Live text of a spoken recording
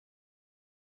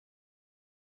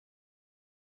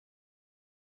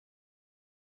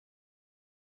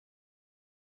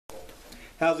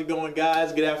How's it going,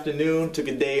 guys? Good afternoon. Took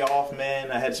a day off, man.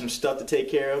 I had some stuff to take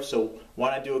care of, so why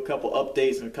not do a couple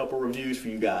updates and a couple reviews for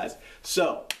you guys.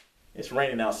 So, it's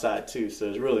raining outside too, so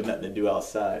there's really nothing to do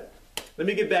outside. Let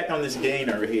me get back on this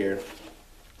gainer here.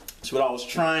 So what I was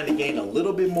trying to gain a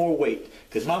little bit more weight,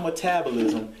 because my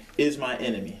metabolism is my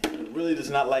enemy. It really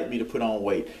does not like me to put on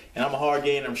weight. And I'm a hard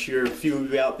gainer, I'm sure a few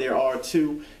of you out there are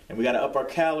too. And we got to up our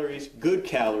calories, good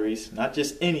calories, not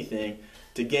just anything,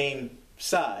 to gain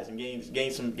size and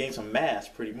gain some mass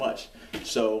pretty much.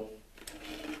 So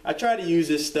I tried to use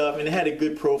this stuff and it had a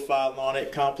good profile on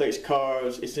it, complex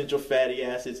carbs, essential fatty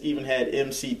acids, even had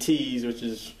MCTs, which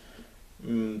is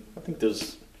I think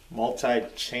there's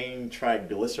multi-chain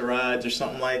triglycerides or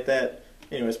something like that.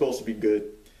 Anyway, it's supposed to be good.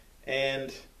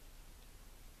 And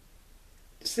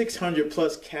 600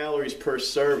 plus calories per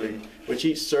serving, which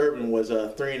each serving was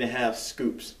 3.5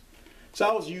 scoops. So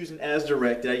I was using as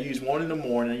directed. I used one in the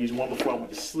morning, I used one before I went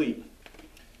to sleep.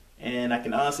 And I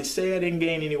can honestly say I didn't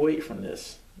gain any weight from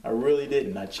this. I really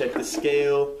didn't. I checked the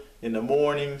scale in the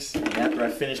mornings and after I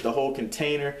finished the whole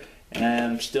container, and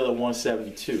I'm still at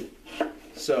 172.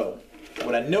 So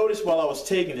what I noticed while I was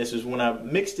taking this is when I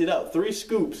mixed it up, 3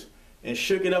 scoops, and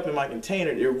shook it up in my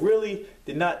container, it really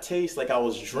did not taste like I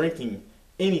was drinking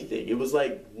anything. It was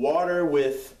like water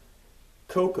with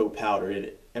cocoa powder in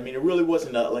it. I mean, it really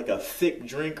wasn't like a thick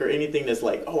drink or anything that's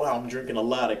like, oh, I'm drinking a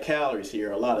lot of calories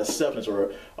here, a lot of substance,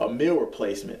 or a meal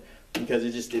replacement, because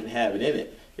it just didn't have it in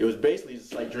it. It was basically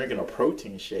just like drinking a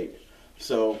protein shake.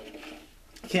 So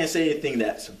I can't say anything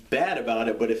that's bad about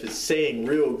it, but if it's saying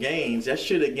real gains, that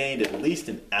should have gained at least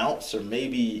an ounce or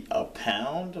maybe a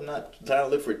pound. I'm not trying to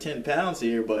look for 10 pounds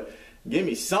here, but give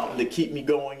me something to keep me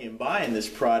going and buying this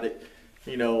product.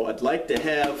 You know, I'd like to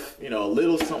have, you know, a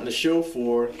little something to show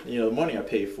for, you know, the money I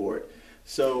pay for it.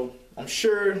 So I'm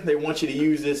sure they want you to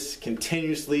use this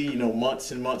continuously, you know,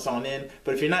 months and months on end.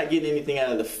 But if you're not getting anything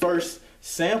out of the first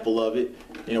sample of it,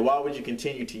 you know, why would you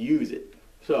continue to use it?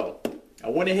 So I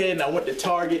went ahead and I went to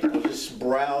Target. I was just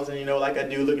browsing, you know, like I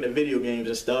do, looking at video games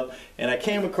and stuff. And I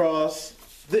came across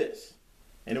this.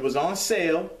 And it was on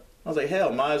sale. I was like,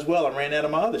 hell, might as well. I ran out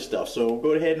of my other stuff. So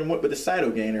go ahead and went with the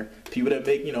Cytogainer. People that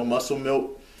make, you know, muscle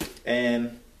milk.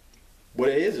 And what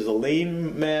it is a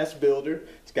lean mass builder.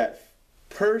 It's got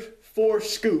per 4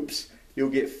 scoops, you'll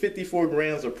get 54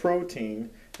 grams of protein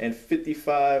and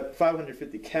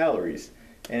 550 calories.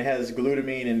 And it has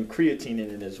glutamine and creatine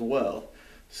in it as well.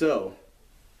 So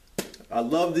I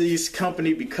love this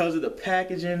company because of the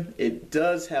packaging. It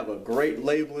does have a great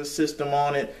labeling system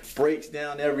on it, breaks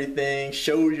down everything,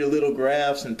 shows you little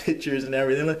graphs and pictures and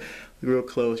everything. Look real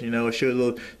close, you know, it shows a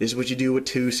little, this is what you do with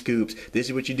 2 scoops, this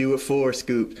is what you do with 4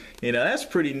 scoops. You know, that's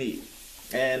pretty neat.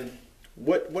 And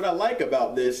what I like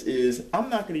about this is I'm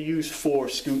not going to use 4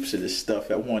 scoops of this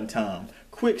stuff at one time.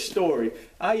 Quick story,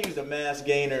 I used a mass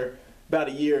gainer about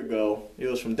a year ago. It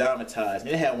was from Dymatize, and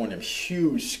it had one of them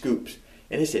huge scoops.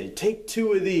 And they said, take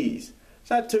 2 of these.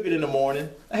 So I took it in the morning.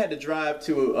 I had to drive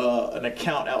to an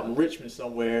account out in Richmond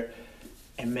somewhere.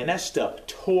 And man, that stuff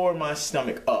tore my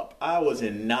stomach up. I was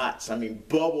in knots. I mean,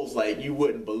 bubbles like you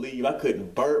wouldn't believe. I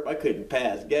couldn't burp. I couldn't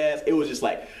pass gas. It was just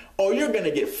like, oh, you're going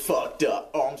to get fucked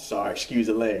up. Oh, I'm sorry. Excuse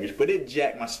the language. But it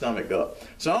jacked my stomach up.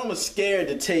 So I'm almost scared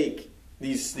to take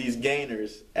these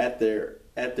gainers at their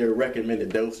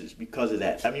recommended dosage because of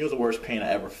that. I mean, it was the worst pain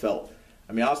I ever felt.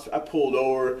 I mean, I pulled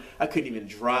over, I couldn't even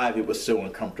drive, it was so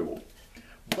uncomfortable.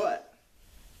 But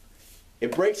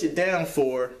it breaks it down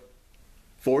for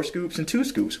 4 scoops and 2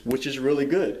 scoops, which is really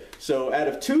good. So out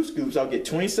of 2 scoops, I'll get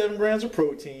 27 grams of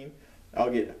protein,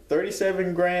 I'll get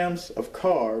 37 grams of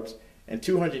carbs, and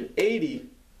 280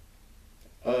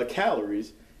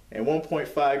 calories, and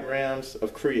 1.5 grams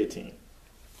of creatine.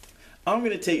 I'm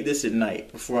going to take this at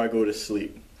night before I go to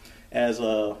sleep as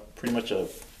pretty much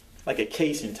like a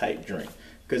casein type drink,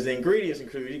 because the ingredients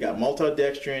include, you got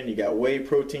maltodextrin, you got whey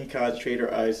protein concentrate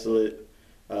or isolate,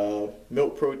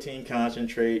 milk protein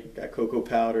concentrate, got cocoa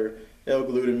powder,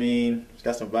 L-glutamine, it's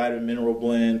got some vitamin mineral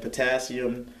blend,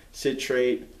 potassium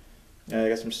citrate,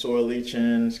 got some soy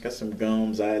lecithin, it's got some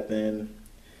gum, zeaxanthin, and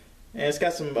it's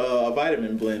got some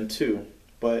vitamin blend too.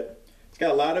 But it's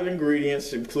got a lot of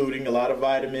ingredients, including a lot of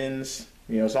vitamins.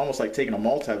 You know, it's almost like taking a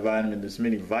multivitamin. There's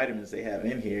many vitamins they have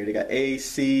in here. They got A,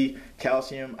 C,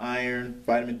 calcium, iron,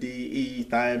 vitamin D, E,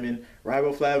 thiamine,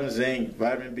 riboflavin, zinc,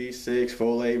 vitamin B6,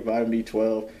 folate, vitamin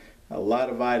B12. A lot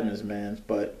of vitamins, man.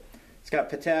 But it's got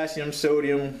potassium,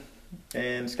 sodium,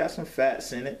 and it's got some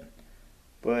fats in it.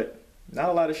 But not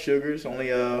a lot of sugars.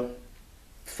 Only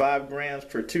 5 grams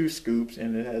per 2 scoops,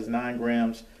 and it has 9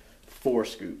 grams 4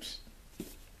 scoops.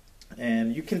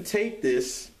 And you can take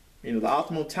this You know, the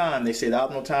optimal time, they say the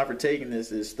optimal time for taking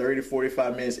this is 30 to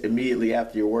 45 minutes immediately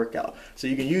after your workout. So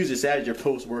you can use this as your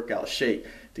post-workout shake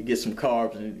to get some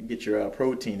carbs and get your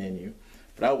protein in you.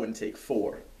 But I wouldn't take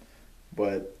 4.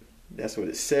 But that's what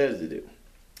it says to do.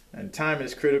 And timing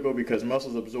is critical because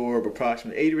muscles absorb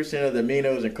approximately 80% of the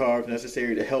aminos and carbs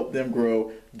necessary to help them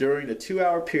grow during the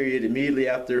 2-hour period immediately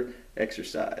after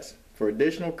exercise. For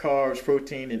additional carbs,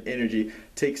 protein, and energy,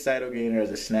 take Cytogainer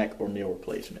as a snack or meal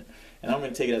replacement. And I'm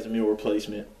going to take it as a meal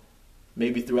replacement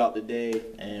maybe throughout the day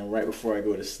and right before I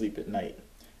go to sleep at night.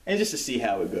 And just to see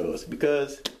how it goes.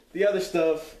 Because the other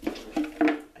stuff,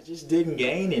 I just didn't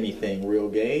gain anything, real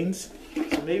gains.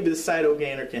 So maybe the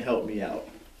Cytogainer can help me out.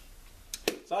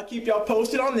 So I'll keep y'all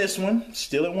posted on this one.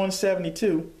 Still at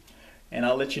 172. And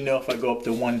I'll let you know if I go up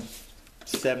to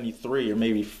 173 or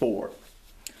maybe 4.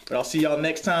 But I'll see y'all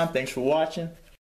next time. Thanks for watching.